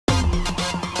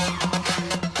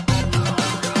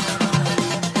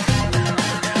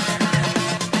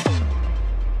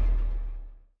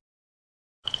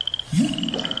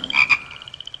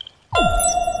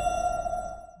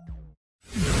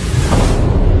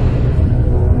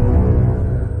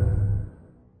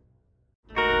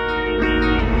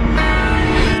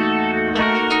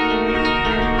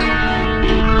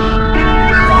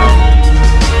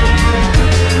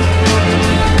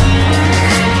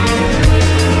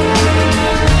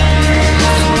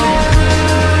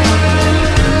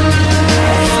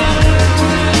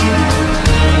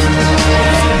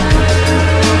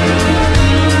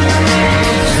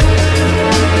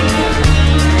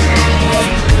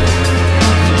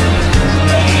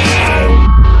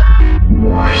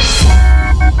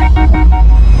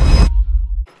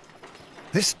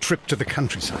This trip to the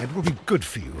countryside will be good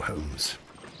for you, Holmes.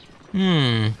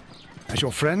 As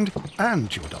your friend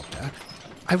and your doctor,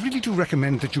 I really do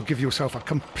recommend that you give yourself a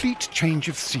complete change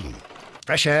of scene.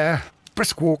 Fresh air,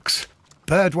 brisk walks,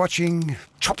 bird watching,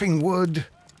 chopping wood.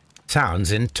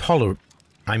 Sounds intolerable.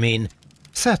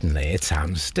 Certainly it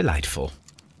sounds delightful.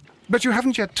 But you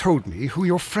haven't yet told me who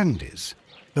your friend is,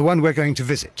 the one we're going to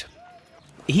visit.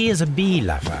 He is a bee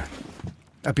lover.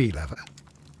 A bee lover?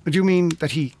 Do you mean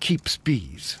that he keeps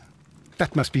bees?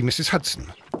 That must be Mrs.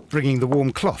 Hudson, bringing the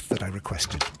warm cloth that I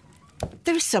requested.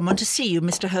 There is someone to see you,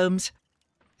 Mr. Holmes.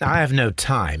 I have no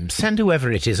time. Send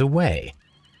whoever it is away.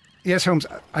 Yes, Holmes,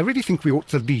 I really think we ought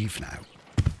to leave now.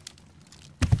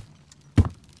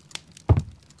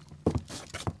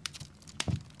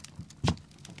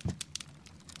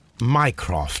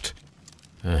 Mycroft.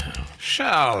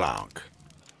 Sherlock.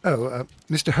 Oh,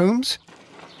 Mr. Holmes?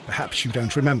 Perhaps you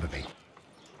don't remember me.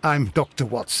 I'm Dr.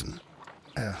 Watson.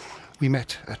 We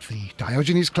met at the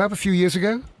Diogenes Club a few years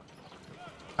ago.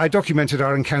 I documented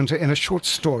our encounter in a short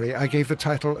story I gave the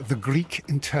title The Greek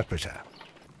Interpreter.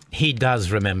 He does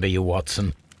remember you,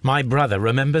 Watson. My brother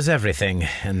remembers everything,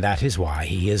 and that is why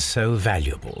he is so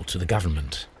valuable to the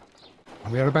government.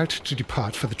 We are about to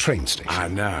depart for the train station. I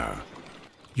know.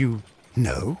 You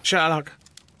know? Sherlock,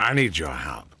 I need your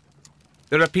help.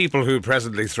 There are people who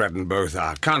presently threaten both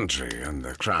our country and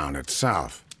the Crown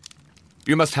itself.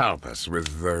 You must help us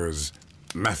with those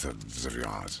methods of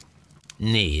yours.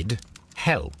 Need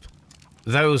help.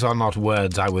 Those are not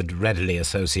words I would readily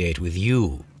associate with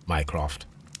you, Mycroft.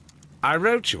 I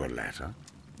wrote you a letter,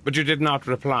 but you did not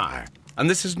reply. And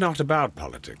this is not about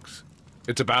politics.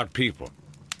 It's about people.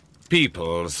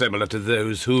 People similar to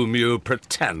those whom you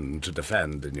pretend to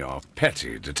defend in your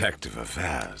petty detective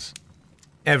affairs.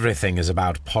 Everything is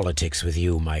about politics with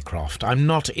you, Mycroft. I'm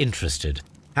not interested.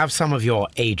 Have some of your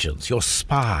agents, your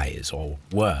spies, or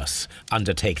worse,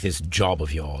 undertake this job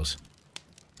of yours.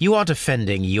 You are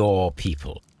defending your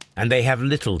people, and they have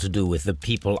little to do with the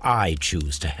people I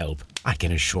choose to help, I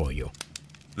can assure you.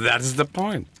 That is the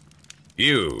point.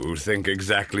 You think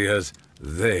exactly as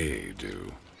they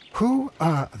do. Who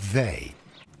are they?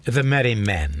 The Merry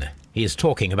Men. He is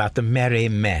talking about the Merry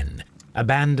Men, a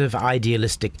band of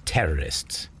idealistic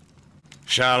terrorists.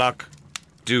 Sherlock,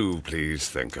 do please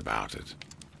think about it.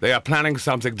 They are planning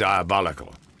something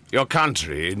diabolical. Your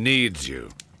country needs you.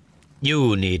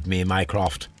 You need me,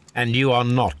 Mycroft, and you are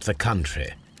not the country.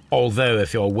 Although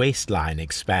if your waistline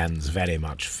expands very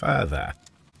much further.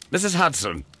 Mrs.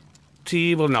 Hudson,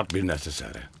 tea will not be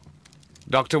necessary.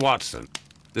 Dr. Watson,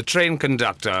 the train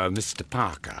conductor, Mr.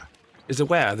 Parker, is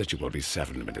aware that you will be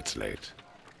 7 minutes late.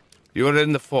 You are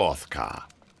in the 4th car.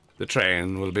 The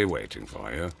train will be waiting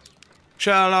for you.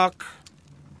 Sherlock,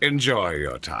 enjoy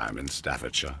your time in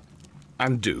Staffordshire.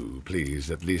 And do, please,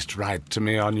 at least write to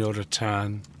me on your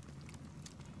return.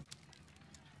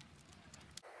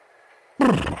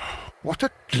 What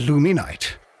a gloomy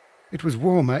night. It was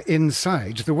warmer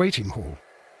inside the waiting hall.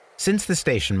 Since the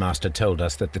station master told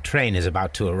us that the train is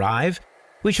about to arrive,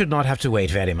 we should not have to wait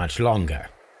very much longer.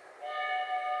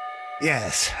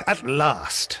 Yes, at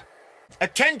last.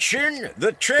 Attention!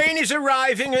 The train is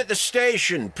arriving at the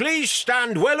station. Please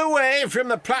stand well away from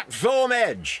the platform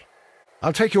edge.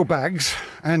 I'll take your bags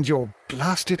and your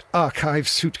blasted archive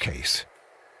suitcase.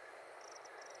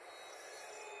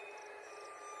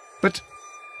 But,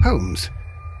 Holmes,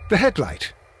 the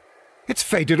headlight. It's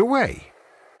faded away.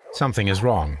 Something is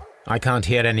wrong. I can't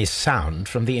hear any sound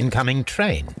from the incoming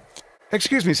train.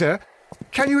 Excuse me, sir.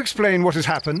 Can you explain what has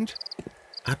happened?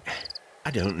 I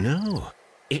don't know.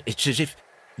 It's as if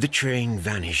the train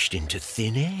vanished into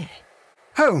thin air.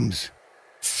 Holmes,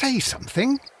 say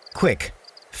something. Quick,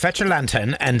 fetch a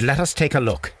lantern and let us take a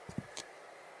look.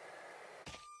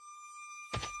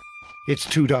 It's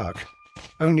too dark.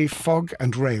 Only fog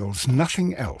and rails,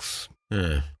 nothing else.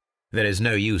 There is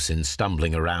no use in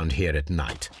stumbling around here at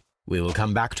night. We will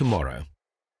come back tomorrow.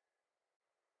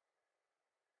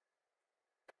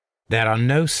 There are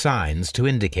no signs to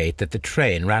indicate that the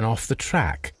train ran off the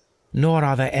track, nor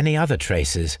are there any other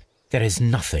traces. There is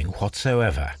nothing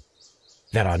whatsoever.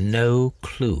 There are no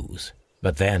clues,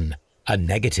 but then a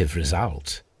negative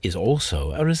result is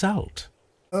also a result.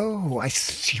 Oh, I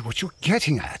see what you're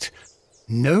getting at.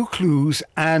 No clues,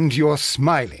 and you're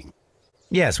smiling.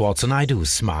 Yes, Watson, I do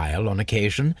smile on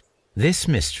occasion. This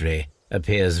mystery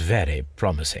appears very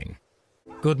promising.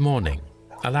 Good morning.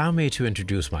 Allow me to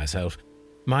introduce myself.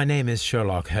 My name is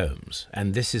Sherlock Holmes,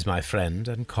 and this is my friend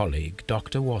and colleague,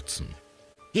 Dr. Watson.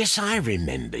 Yes, I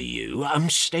remember you. I'm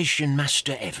Station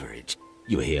Master Everett.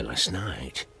 You were here last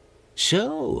night.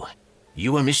 So,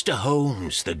 you are Mr.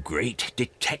 Holmes, the great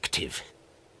detective.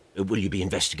 Will you be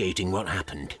investigating what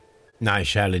happened? I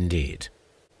shall indeed.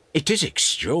 It is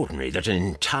extraordinary that an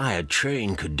entire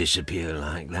train could disappear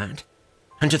like that.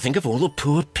 And to think of all the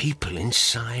poor people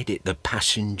inside it, the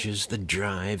passengers, the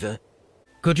driver.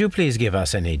 Could you please give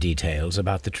us any details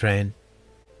about the train?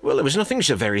 Well, there was nothing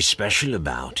so very special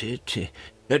about it.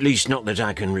 At least not that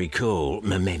I can recall.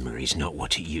 My memory's not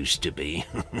what it used to be.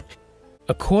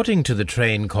 According to the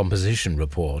train composition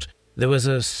report, there was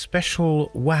a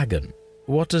special wagon.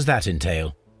 What does that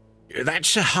entail?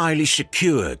 That's a highly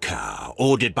secure car,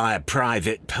 ordered by a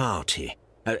private party.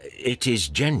 It is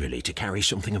generally to carry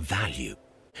something of value.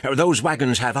 Those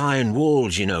wagons have iron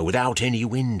walls, you know, without any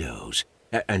windows.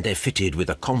 And they're fitted with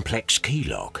a complex key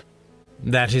lock.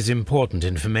 That is important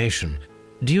information.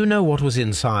 Do you know what was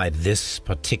inside this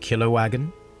particular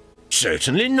wagon?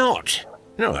 Certainly not.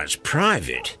 No, that's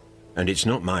private. And it's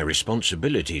not my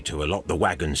responsibility to allot the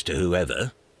wagons to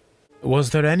whoever.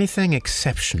 Was there anything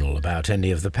exceptional about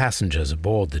any of the passengers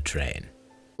aboard the train?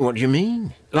 What do you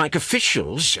mean? Like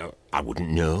officials? I wouldn't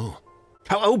know.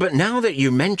 Oh, but now that you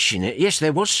mention it, yes,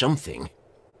 there was something.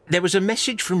 There was a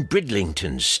message from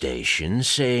Bridlington's station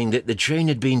saying that the train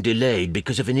had been delayed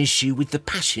because of an issue with the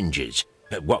passengers.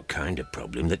 What kind of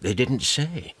problem that they didn't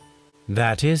say?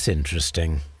 That is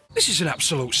interesting. This is an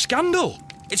absolute scandal.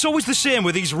 It's always the same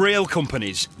with these rail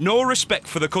companies. No respect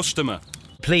for the customer.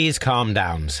 Please calm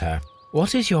down, sir.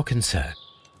 What is your concern?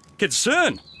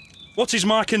 Concern? What is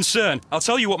my concern? I'll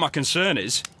tell you what my concern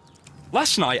is.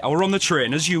 Last night I were on the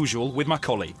train as usual with my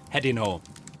colleague, heading home.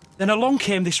 Then along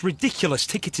came this ridiculous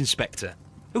ticket inspector,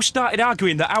 who started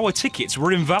arguing that our tickets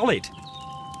were invalid.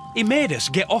 He made us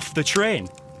get off the train,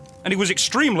 and he was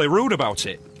extremely rude about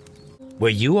it. Were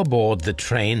you aboard the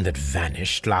train that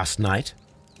vanished last night?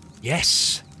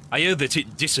 Yes, I heard that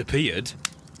it disappeared,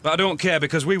 but I don't care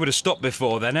because we would have stopped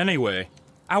before then anyway.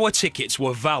 Our tickets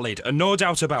were valid and no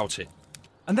doubt about it.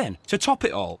 And then, to top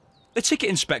it all, the ticket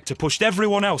inspector pushed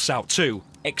everyone else out too,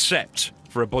 except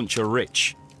for a bunch of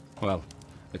rich. Well,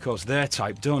 because their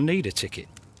type don't need a ticket.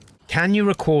 Can you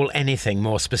recall anything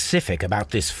more specific about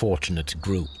this fortunate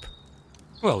group?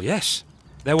 Well, yes.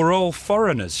 They were all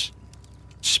foreigners.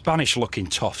 Spanish-looking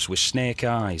toffs with snake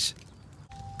eyes.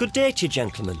 Good day to you,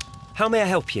 gentlemen. How may I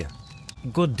help you?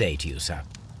 Good day to you, sir.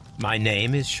 My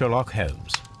name is Sherlock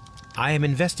Holmes. I am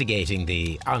investigating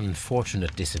the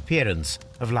unfortunate disappearance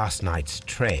of last night's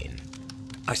train.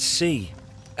 I see.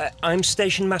 I'm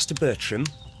Station Master Bertram,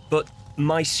 but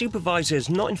my supervisor has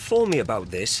not informed me about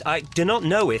this. I do not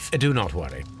know if... Do not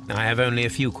worry. I have only a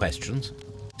few questions.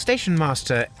 Station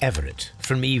Master Everett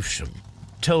from Evesham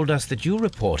told us that you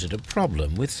reported a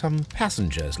problem with some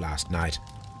passengers last night.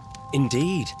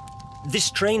 Indeed.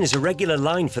 This train is a regular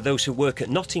line for those who work at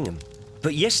Nottingham.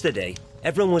 But yesterday,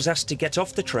 everyone was asked to get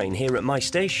off the train here at my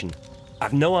station.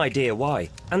 I've no idea why,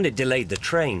 and it delayed the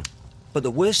train. But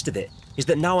the worst of it is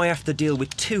that now I have to deal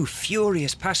with two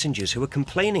furious passengers who are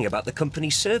complaining about the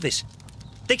company's service.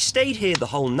 They stayed here the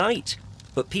whole night,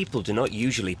 but people do not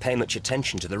usually pay much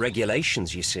attention to the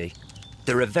regulations, you see.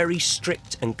 There are very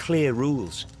strict and clear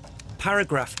rules.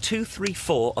 Paragraph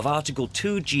 234 of Article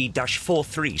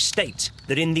 2G-43 states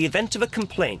that in the event of a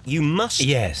complaint, you must...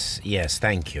 Yes,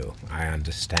 thank you. I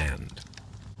understand.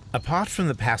 Apart from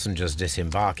the passengers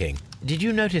disembarking, did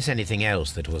you notice anything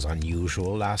else that was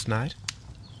unusual last night?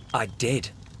 I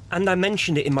did, and I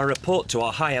mentioned it in my report to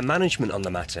our higher management on the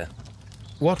matter.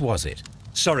 What was it?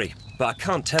 Sorry, but I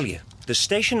can't tell you. The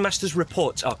station master's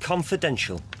reports are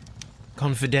confidential.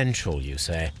 Confidential, you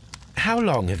say? How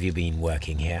long have you been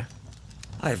working here?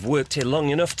 I've worked here long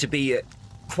enough to be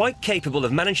quite capable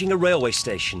of managing a railway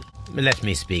station. Let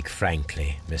me speak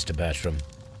frankly, Mr. Bertram.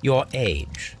 Your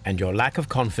age and your lack of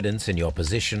confidence in your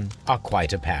position are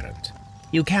quite apparent.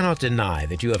 You cannot deny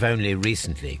that you have only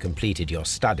recently completed your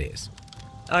studies.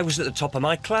 I was at the top of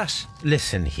my class.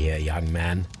 Listen here, young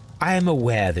man. I am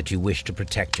aware that you wish to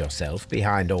protect yourself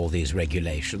behind all these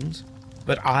regulations,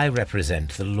 but I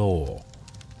represent the law.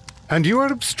 And you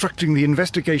are obstructing the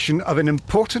investigation of an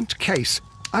important case.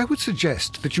 I would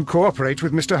suggest that you cooperate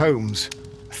with Mr. Holmes.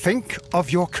 Think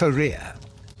of your career.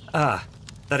 Ah,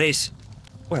 that is...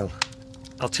 Well,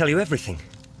 I'll tell you everything.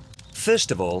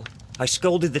 First of all, I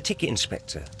scolded the ticket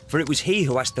inspector, for it was he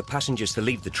who asked the passengers to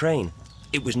leave the train.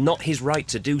 It was not his right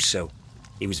to do so.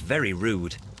 He was very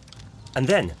rude. And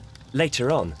then,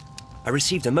 later on, I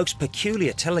received a most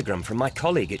peculiar telegram from my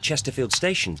colleague at Chesterfield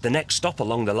Station, the next stop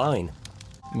along the line.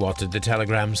 What did the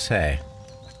telegram say?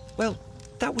 Well,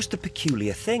 that was the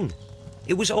peculiar thing.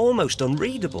 It was almost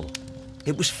unreadable.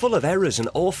 It was full of errors and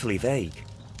awfully vague.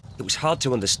 It was hard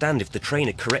to understand if the train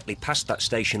had correctly passed that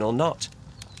station or not.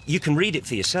 You can read it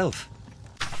for yourself.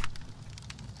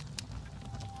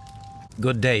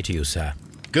 Good day to you, sir.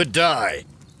 Good day.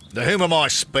 To whom am I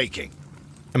speaking?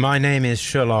 My name is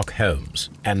Sherlock Holmes,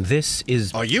 and this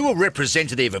is... Are you a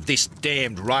representative of this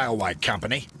damned railway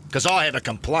company? Because I have a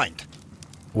complaint.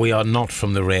 We are not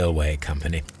from the railway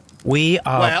company. We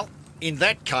are... Well, in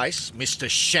that case, Mr.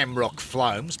 Shamrock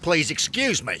Flomes, please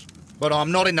excuse me, but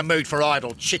I'm not in the mood for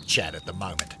idle chit-chat at the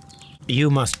moment.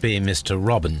 You must be Mr.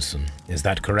 Robinson, is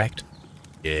that correct?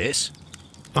 Yes?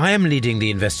 I am leading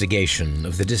the investigation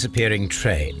of the disappearing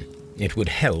train. It would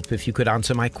help if you could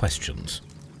answer my questions.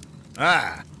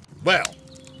 Ah, well,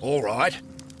 all right.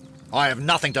 I have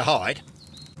nothing to hide.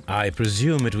 I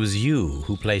presume it was you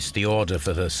who placed the order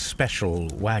for the special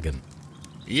wagon.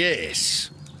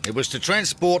 Yes. It was to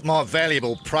transport my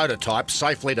valuable prototype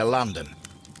safely to London.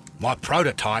 My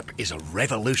prototype is a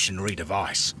revolutionary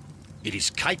device. It is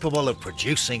capable of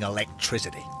producing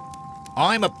electricity.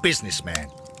 I'm a businessman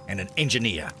and an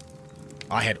engineer.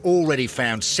 I had already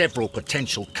found several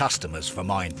potential customers for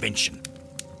my invention,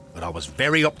 but I was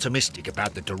very optimistic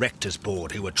about the directors'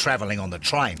 board who were travelling on the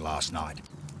train last night.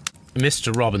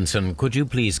 Mr. Robinson, could you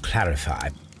please clarify?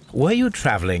 Were you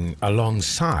travelling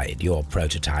alongside your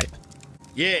prototype?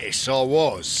 Yes, I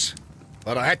was.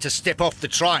 But I had to step off the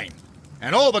train.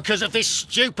 And all because of this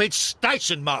stupid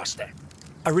station master.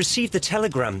 I received a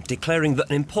telegram declaring that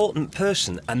an important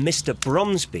person, a Mr.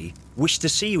 Bromsby, wished to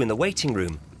see you in the waiting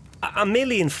room. I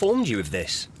merely informed you of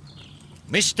this.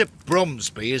 Mr.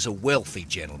 Bromsby is a wealthy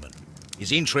gentleman.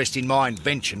 His interest in my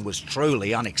invention was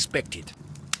truly unexpected.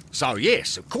 So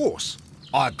yes, of course,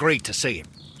 I agreed to see him.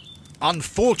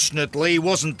 Unfortunately, he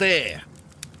wasn't there.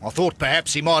 I thought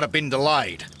perhaps he might have been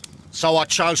delayed, so I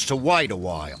chose to wait a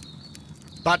while.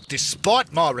 But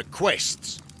despite my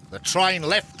requests, the train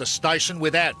left the station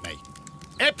without me.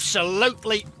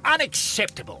 Absolutely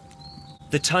unacceptable.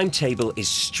 The timetable is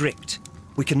strict.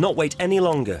 We cannot wait any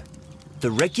longer.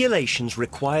 The regulations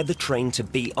require the train to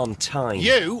be on time.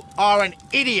 You are an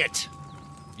idiot.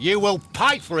 You will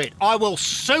pay for it. I will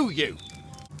sue you.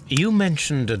 You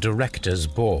mentioned a director's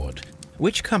board.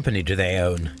 Which company do they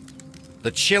own?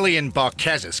 The Chilean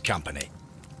Barcazas Company.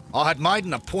 I had made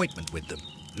an appointment with them.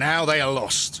 Now they are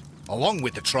lost, along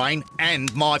with the train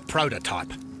and my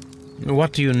prototype.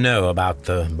 What do you know about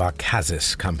the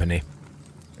Barcazas Company?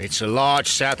 It's a large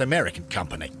South American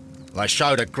company. They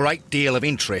showed a great deal of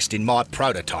interest in my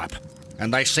prototype,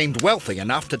 and they seemed wealthy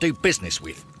enough to do business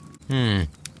with.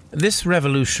 This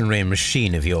revolutionary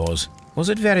machine of yours, was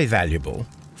it very valuable?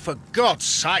 For God's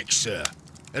sake, sir,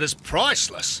 it is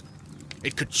priceless.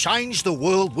 It could change the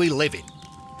world we live in,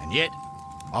 and yet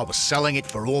I was selling it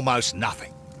for almost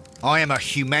nothing. I am a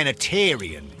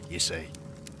humanitarian, you see.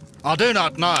 I do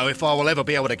not know if I will ever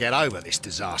be able to get over this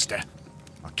disaster.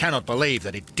 I cannot believe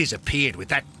that it disappeared with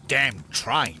that damned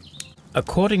train.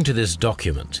 According to this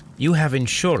document, you have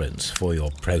insurance for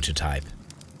your prototype.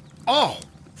 Oh,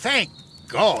 thank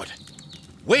God.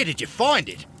 Where did you find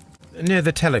it? Near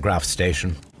the telegraph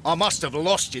station. I must have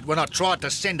lost it when I tried to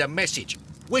send a message,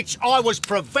 which I was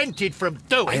prevented from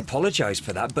doing. I apologise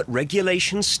for that, but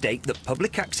regulations state that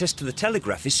public access to the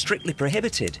telegraph is strictly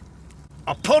prohibited.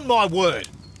 Upon my word,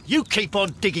 you keep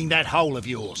on digging that hole of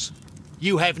yours.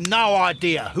 You have no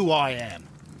idea who I am.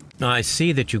 I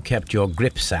see that you kept your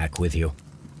gripsack with you.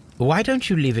 Why don't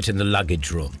you leave it in the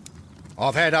luggage room?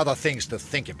 I've had other things to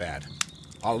think about.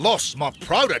 I lost my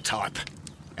prototype,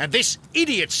 and this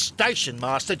idiot station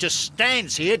master just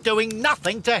stands here doing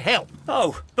nothing to help.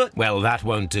 Oh, but... Well, that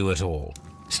won't do at all.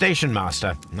 Station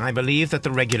master, I believe that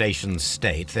the regulations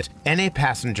state that any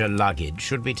passenger luggage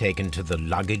should be taken to the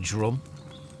luggage room.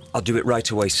 I'll do it right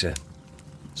away, sir.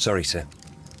 Sorry, sir.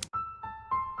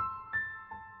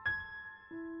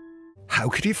 How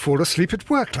could he fall asleep at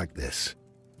work like this?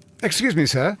 Excuse me,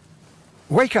 sir.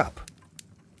 Wake up.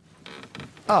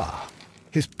 Ah,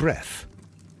 his breath.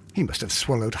 He must have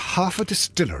swallowed half a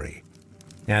distillery.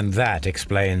 And that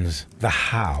explains the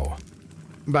how.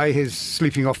 By his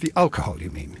sleeping off the alcohol, you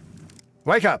mean?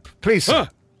 Wake up, please, sir. Huh?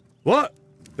 What?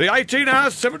 The 18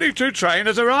 hours 72 train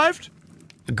has arrived?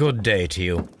 Good day to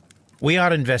you. We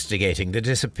are investigating the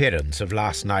disappearance of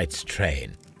last night's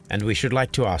train, and we should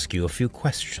like to ask you a few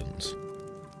questions.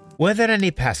 Were there any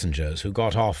passengers who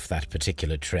got off that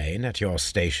particular train at your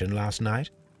station last night?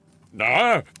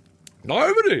 No,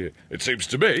 nobody, it seems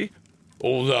to me.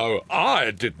 Although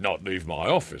I did not leave my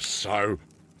office, so...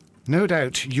 No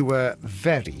doubt you were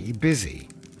very busy.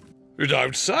 You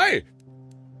don't say.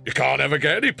 You can't ever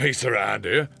get any peace around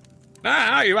here.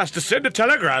 Now you have to send a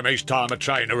telegram each time a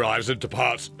train arrives and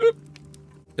departs.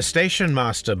 Station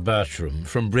Master Bertram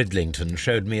from Bridlington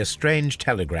showed me a strange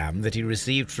telegram that he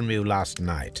received from you last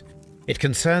night. It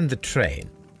concerned the train,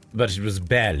 but it was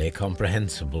barely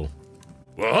comprehensible.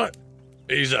 What?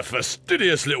 He's a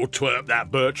fastidious little twerp,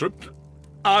 that Bertram.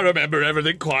 I remember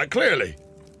everything quite clearly.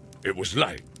 It was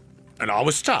late, and I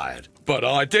was tired, but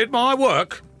I did my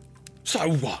work.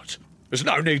 So what? There's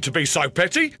no need to be so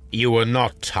petty. You were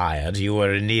not tired, you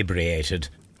were inebriated.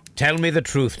 Tell me the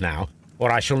truth now,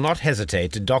 or I shall not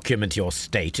hesitate to document your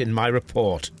state in my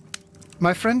report.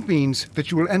 My friend means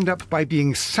that you will end up by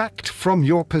being sacked from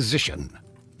your position.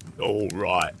 All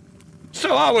right.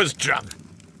 So I was drunk.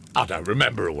 I don't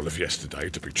remember all of yesterday,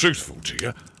 to be truthful to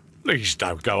you. Please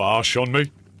don't go harsh on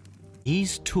me.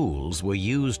 These tools were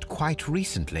used quite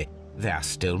recently. They are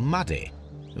still muddy.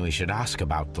 We should ask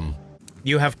about them.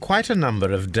 You have quite a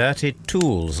number of dirty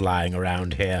tools lying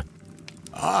around here.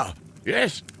 Ah,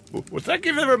 yes. Well, thank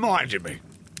you for reminding me.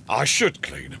 I should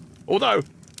clean them. Although,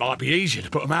 it might be easier to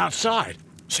put them outside.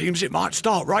 Seems it might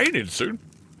start raining soon.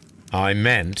 I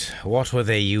meant, what were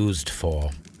they used for?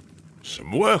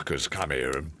 Some workers come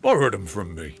here and borrowed them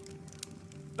from me.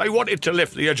 They wanted to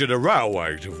lift the edge of the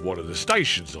railway to one of the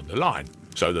stations on the line,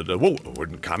 so that the water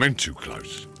wouldn't come in too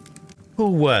close.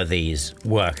 Who were these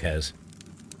workers?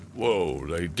 Well,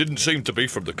 they didn't seem to be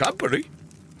from the company,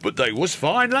 but they was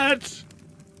fine lads.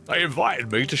 They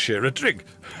invited me to share a drink,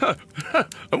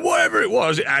 and whatever it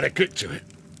was, it had a kick to it.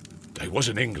 They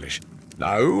wasn't English.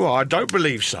 No, I don't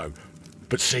believe so.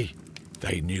 But see,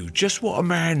 they knew just what a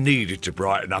man needed to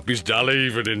brighten up his dull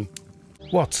evening.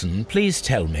 Watson, please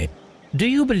tell me, do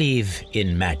you believe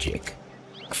in magic?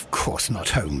 Of course not,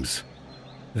 Holmes.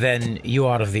 Then you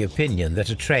are of the opinion that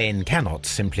a train cannot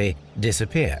simply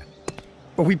disappear.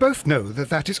 Well, we both know that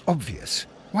that is obvious.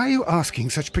 Why are you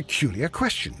asking such peculiar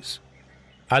questions?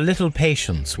 A little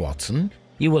patience, Watson.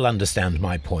 You will understand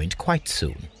my point quite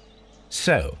soon.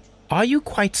 So, are you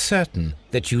quite certain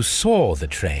that you saw the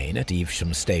train at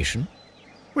Evesham Station?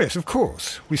 Yes, of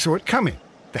course. We saw it coming.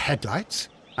 The headlights,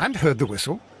 and heard the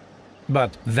whistle.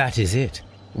 But that is it.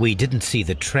 We didn't see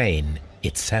the train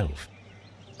itself.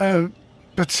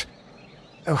 But...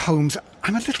 Oh, Holmes,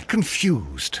 I'm a little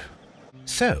confused.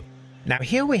 So, now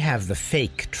here we have the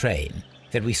fake train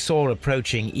that we saw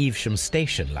approaching Evesham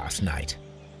Station last night.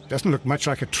 Doesn't look much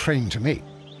like a train to me.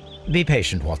 Be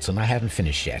patient, Watson. I haven't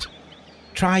finished yet.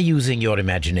 Try using your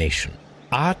imagination.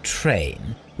 Our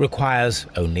train requires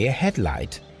only a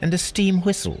headlight and a steam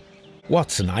whistle.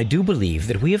 Watson, I do believe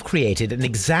that we have created an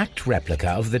exact replica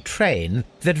of the train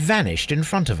that vanished in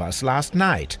front of us last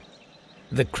night.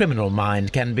 The criminal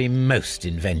mind can be most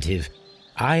inventive.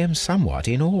 I am somewhat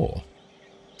in awe.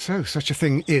 So such a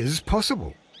thing is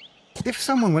possible. If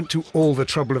someone went to all the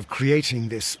trouble of creating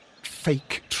this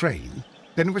fake train,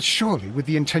 then it was surely with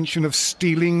the intention of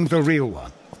stealing the real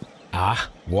one. Ah,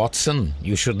 Watson,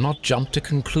 you should not jump to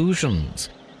conclusions.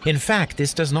 In fact,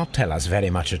 this does not tell us very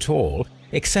much at all,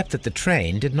 except that the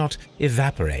train did not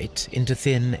evaporate into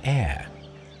thin air.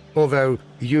 Although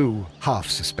you half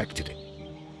suspected it.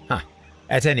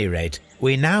 At any rate,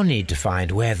 we now need to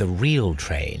find where the real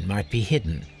train might be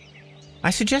hidden. I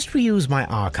suggest we use my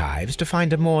archives to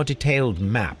find a more detailed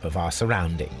map of our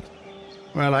surroundings.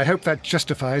 Well, I hope that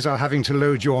justifies our having to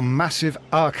load your massive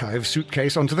archive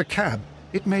suitcase onto the cab.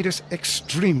 It made us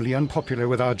extremely unpopular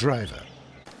with our driver.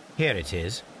 Here it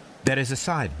is. There is a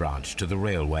side branch to the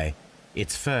railway.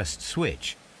 Its first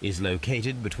switch is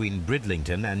located between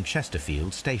Bridlington and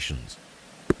Chesterfield stations.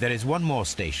 There is one more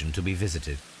station to be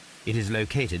visited. It is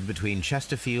located between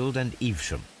Chesterfield and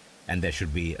Evesham, and there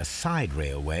should be a side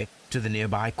railway to the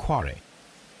nearby quarry.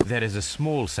 There is a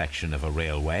small section of a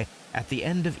railway at the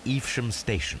end of Evesham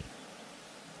Station.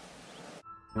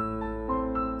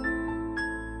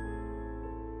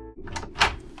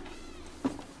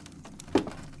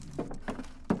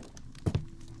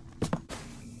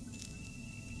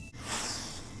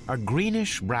 A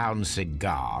greenish-brown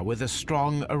cigar with a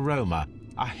strong aroma,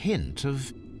 a hint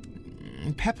of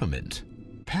peppermint.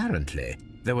 Apparently,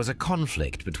 there was a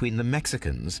conflict between the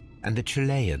Mexicans and the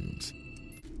Chileans.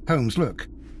 Holmes, look.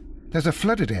 There's a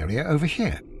flooded area over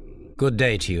here. Good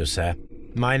day to you, sir.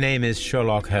 My name is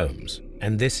Sherlock Holmes,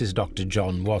 and this is Dr.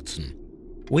 John Watson.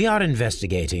 We are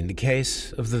investigating the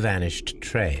case of the vanished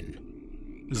train.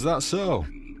 Is that so?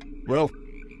 Well,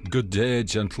 good day,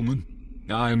 gentlemen.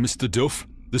 I am Mr. Duff,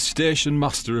 the station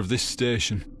master of this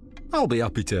station. I'll be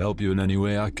happy to help you in any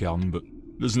way I can, but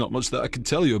there's not much that I can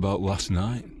tell you about last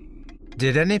night.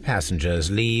 Did any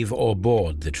passengers leave or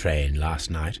board the train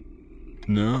last night?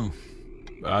 No.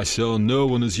 I saw no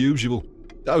one as usual.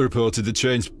 I reported the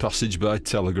train's passage by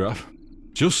telegraph,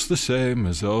 just the same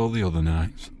as all the other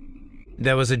nights.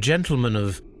 There was a gentleman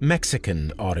of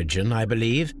Mexican origin, I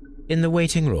believe, in the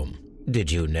waiting room.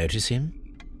 Did you notice him?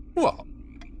 What?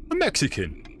 A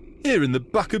Mexican? Here in the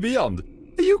back of beyond?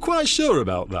 Are you quite sure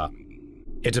about that?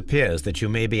 It appears that you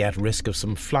may be at risk of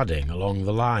some flooding along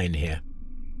the line here.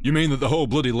 You mean that the whole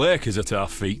bloody lake is at our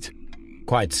feet?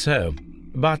 Quite so.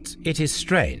 But it is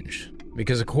strange,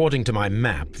 because according to my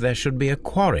map, there should be a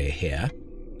quarry here,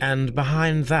 and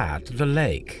behind that, the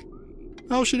lake.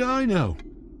 How should I know?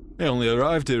 I only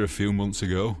arrived here a few months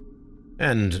ago.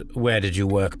 And where did you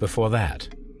work before that?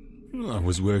 I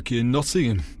was working in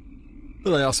Nottingham,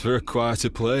 but I asked for a quieter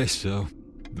place, so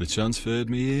they transferred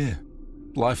me here.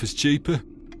 Life is cheaper.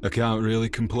 I can't really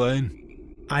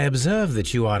complain. I observe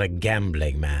that you are a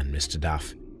gambling man, Mr.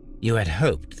 Duff. You had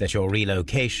hoped that your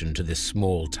relocation to this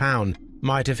small town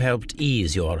might have helped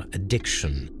ease your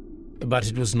addiction, but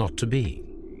it was not to be.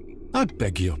 I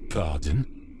beg your pardon?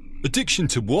 Addiction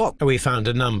to what? We found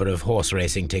a number of horse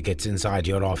racing tickets inside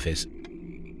your office.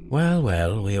 Well,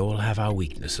 well, we all have our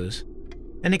weaknesses.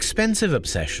 An expensive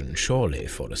obsession, surely,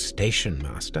 for a station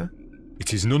master.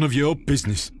 It is none of your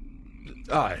business.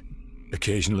 I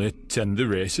occasionally attend the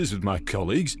races with my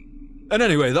colleagues. And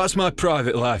anyway, that's my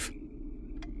private life.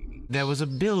 There was a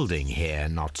building here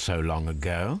not so long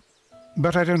ago.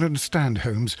 But I don't understand,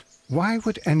 Holmes. Why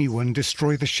would anyone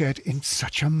destroy the shed in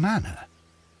such a manner?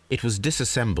 It was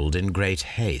disassembled in great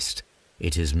haste.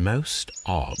 It is most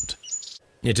odd.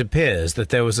 It appears that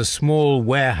there was a small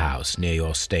warehouse near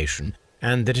your station,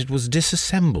 and that it was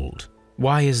disassembled.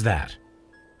 Why is that?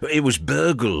 It was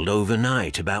burgled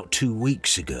overnight about 2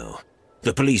 weeks ago.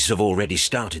 The police have already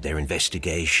started their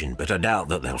investigation, but I doubt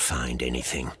that they'll find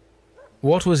anything.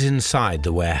 What was inside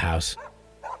the warehouse?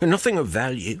 Nothing of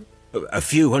value. A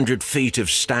few 100 feet of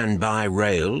standby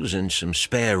rails and some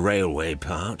spare railway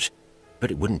parts. But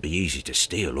it wouldn't be easy to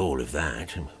steal all of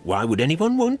that. Why would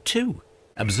anyone want to?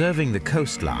 Observing the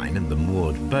coastline and the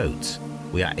moored boats,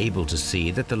 we are able to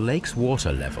see that the lake's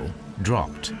water level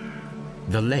dropped.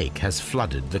 The lake has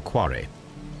flooded the quarry.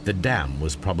 The dam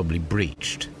was probably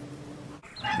breached.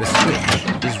 The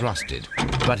switch is rusted,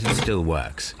 but it still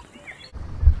works.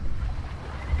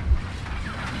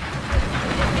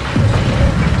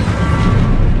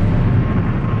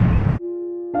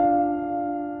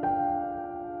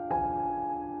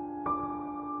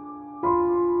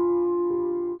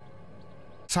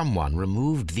 Someone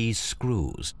removed these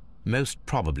screws, most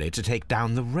probably to take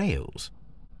down the rails.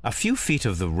 A few feet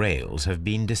of the rails have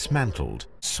been dismantled.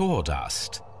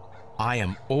 Sawdust. I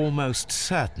am almost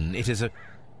certain it is a...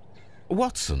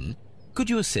 Watson, could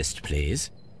you assist,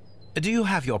 please? Do you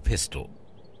have your pistol?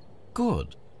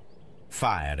 Good.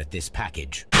 Fire at this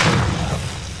package.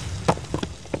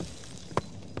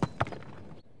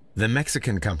 The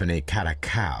Mexican company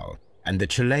Caracal and the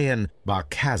Chilean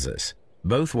Barcazas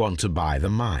both want to buy the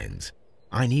mines.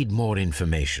 I need more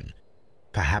information.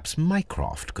 Perhaps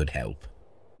Mycroft could help.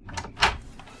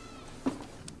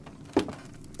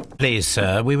 Please,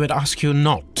 sir, we would ask you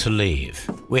not to leave.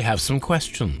 We have some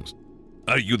questions.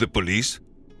 Are you the police?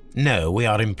 No, we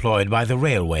are employed by the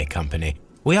railway company.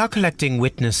 We are collecting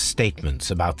witness statements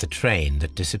about the train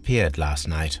that disappeared last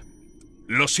night.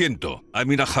 Lo siento, I'm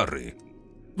in a hurry.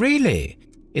 Really?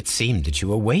 It seemed that you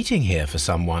were waiting here for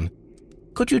someone.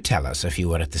 Could you tell us if you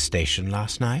were at the station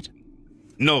last night?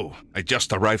 No, I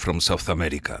just arrived from South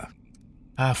America.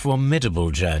 A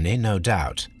formidable journey, no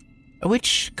doubt.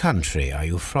 Which country are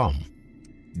you from?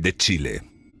 De Chile.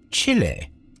 Chile?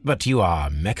 But you are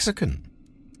Mexican.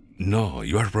 No,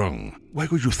 you are wrong. Why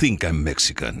would you think I'm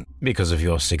Mexican? Because of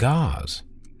your cigars.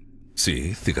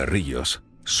 Sí, cigarrillos.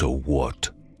 So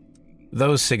what?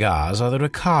 Those cigars are the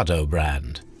Ricardo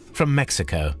brand, from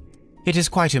Mexico. It is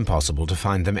quite impossible to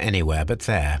find them anywhere but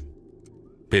there.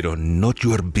 Pero not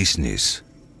your business.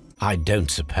 I don't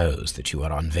suppose that you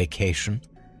are on vacation.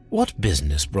 What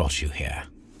business brought you here?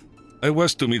 I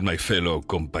was to meet my fellow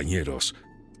compañeros,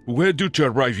 who were due to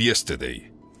arrive yesterday.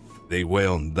 They were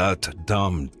on that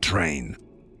damn train.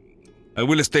 I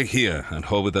will stay here and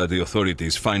hope that the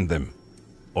authorities find them,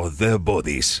 or their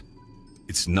bodies.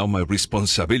 It's now my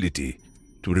responsibility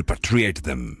to repatriate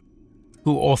them.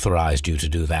 Who authorized you to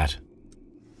do that?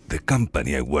 The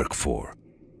company I work for.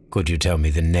 Could you tell me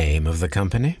the name of the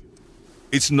company?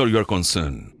 It's not your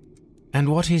concern. And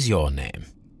what is your name?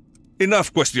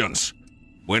 Enough questions.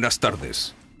 Buenas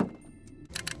tardes.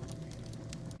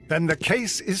 Then the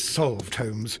case is solved,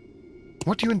 Holmes.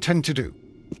 What do you intend to do?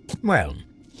 Well,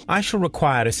 I shall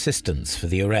require assistance for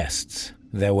the arrests.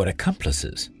 There were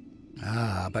accomplices.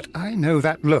 Ah, but I know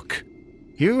that look.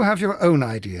 You have your own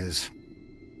ideas.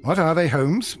 What are they,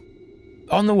 Holmes?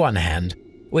 On the one hand,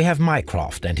 we have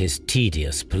Mycroft and his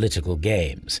tedious political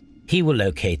games. He will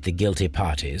locate the guilty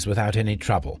parties without any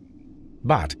trouble.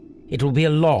 But it will be a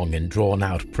long and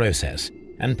drawn-out process,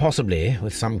 and possibly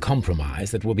with some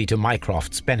compromise that will be to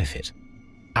Mycroft's benefit.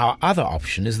 Our other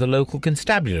option is the local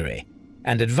constabulary,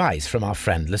 and advice from our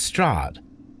friend Lestrade.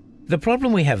 The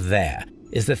problem we have there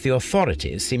is that the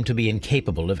authorities seem to be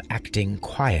incapable of acting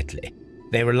quietly.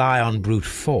 They rely on brute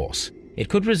force. It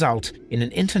could result in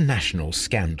an international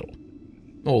scandal.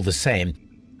 All the same,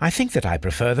 I think that I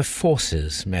prefer the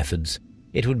forces methods.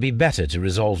 It would be better to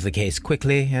resolve the case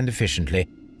quickly and efficiently,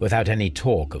 without any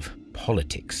talk of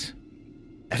politics.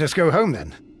 Let us go home,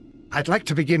 then. I'd like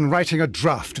to begin writing a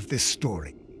draft of this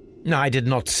story. No, I did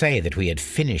not say that we had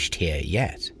finished here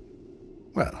yet.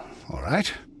 Well, all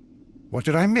right. What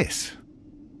did I miss?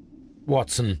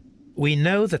 Watson, we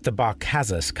know that the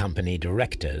Barkazas Company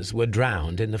directors were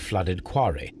drowned in the flooded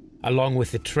quarry, along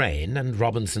with the train and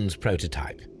Robinson's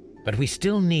prototype. But we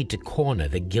still need to corner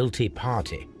the guilty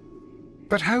party.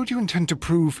 But how do you intend to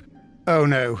prove... Oh,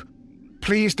 no.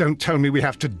 Please don't tell me we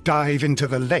have to dive into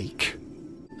the lake.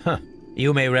 Huh.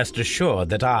 You may rest assured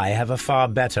that I have a far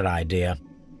better idea.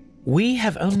 We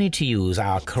have only to use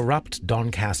our corrupt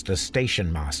Doncaster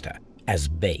station master as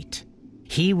bait.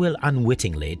 He will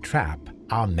unwittingly trap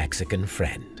our Mexican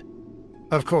friend.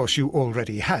 Of course, you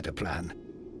already had a plan.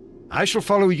 I shall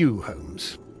follow you,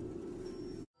 Holmes.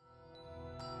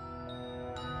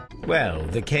 Well,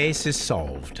 the case is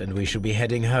solved, and we shall be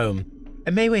heading home.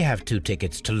 May we have 2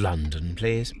 tickets to London,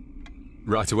 please?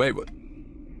 Right away.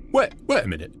 Wait a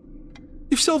minute.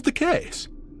 You've solved the case?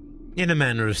 In a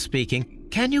manner of speaking.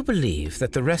 Can you believe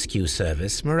that the rescue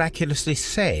service miraculously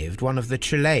saved one of the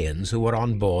Chileans who were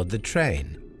on board the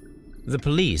train? The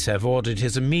police have ordered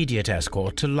his immediate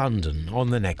escort to London on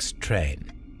the next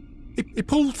train. He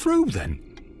pulled through, then?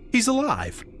 He's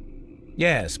alive?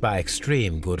 Yes, by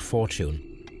extreme good fortune.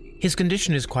 His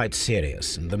condition is quite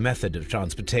serious, and the method of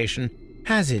transportation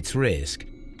has its risk,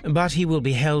 but he will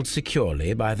be held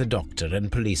securely by the doctor and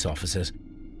police officers.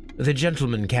 The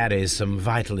gentleman carries some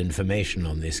vital information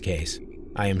on this case.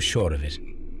 I am sure of it.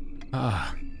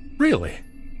 Ah, really?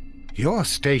 Your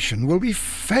station will be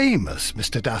famous,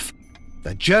 Mr. Duff.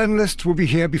 The journalists will be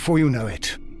here before you know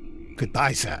it.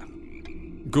 Goodbye, sir.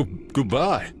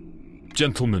 Goodbye,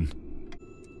 gentlemen.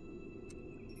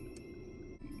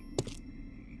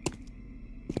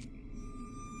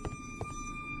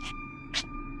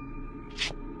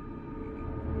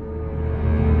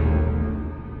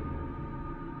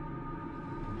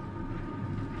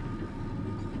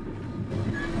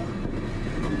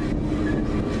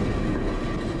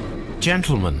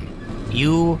 Gentlemen,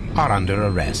 you are under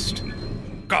arrest.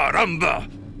 Caramba!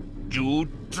 You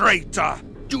traitor!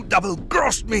 You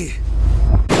double-crossed me!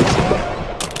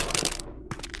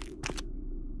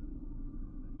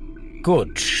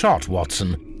 Good shot,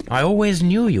 Watson. I always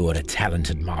knew you were a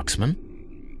talented marksman.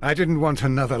 I didn't want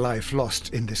another life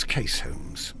lost in this case,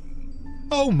 Holmes.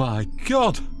 Oh my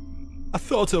God! I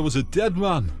thought I was a dead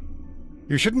man.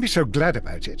 You shouldn't be so glad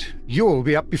about it. You'll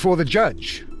be up before the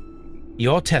judge.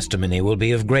 Your testimony will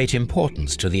be of great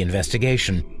importance to the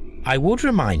investigation. I would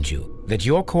remind you that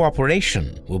your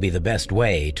cooperation will be the best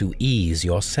way to ease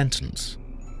your sentence.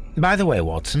 By the way,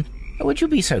 Watson, would you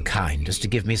be so kind as to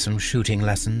give me some shooting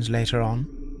lessons later on?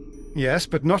 Yes,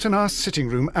 but not in our sitting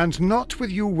room, and not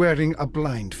with you wearing a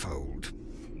blindfold.